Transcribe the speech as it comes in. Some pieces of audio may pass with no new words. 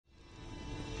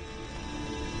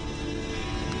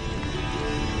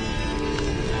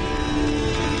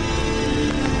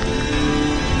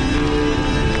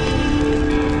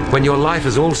When your life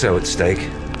is also at stake,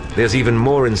 there's even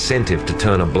more incentive to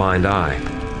turn a blind eye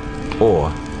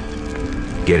or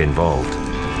get involved.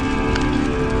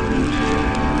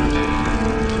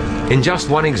 In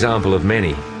just one example of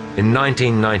many, in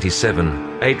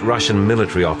 1997, 8 Russian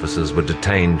military officers were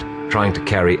detained trying to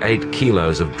carry 8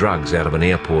 kilos of drugs out of an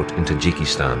airport in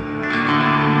Tajikistan.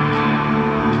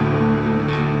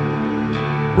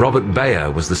 Robert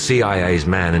Bayer was the CIA's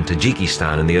man in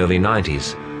Tajikistan in the early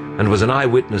 90s and was an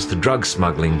eyewitness to drug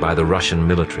smuggling by the Russian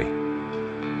military.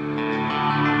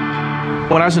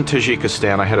 When I was in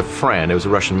Tajikistan, I had a friend, he was a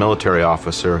Russian military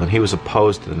officer, and he was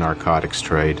opposed to the narcotics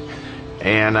trade.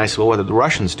 And I said, well, what are the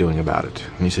Russians doing about it?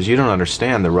 And he says, you don't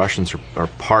understand, the Russians are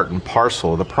part and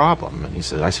parcel of the problem. And he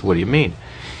said, I said, what do you mean?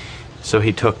 So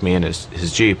he took me in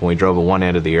his Jeep, and we drove at one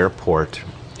end of the airport,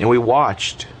 and we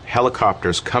watched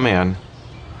helicopters come in,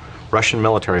 Russian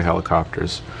military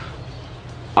helicopters,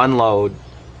 unload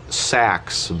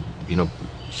sacks,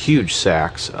 huge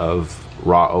sacks of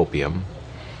raw opium,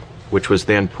 which was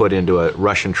then put into a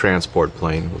Russian transport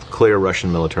plane with clear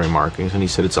Russian military markings, and he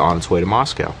said it's on its way to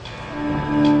Moscow.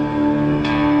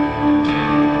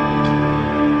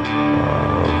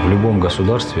 В любом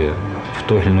государстве в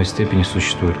той или иной степени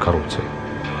существует коррупция.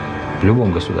 В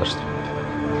любом государстве.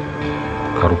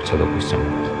 Коррупция, допустим,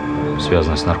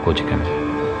 связанная с наркотиками.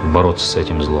 Бороться с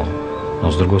этим злом.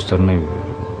 Но с другой стороны,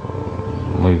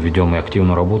 мы ведем и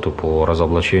активную работу по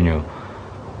разоблачению,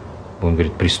 будем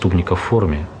говорить, преступников в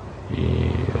форме.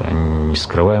 И не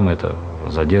скрываем это,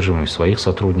 задерживаем своих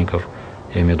сотрудников,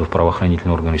 я имею в виду в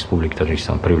правоохранительные органы Республики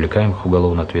Таджикистан, привлекаем их к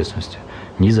уголовной ответственности,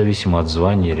 независимо от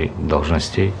званий или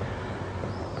должностей,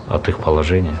 от их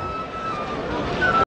положения.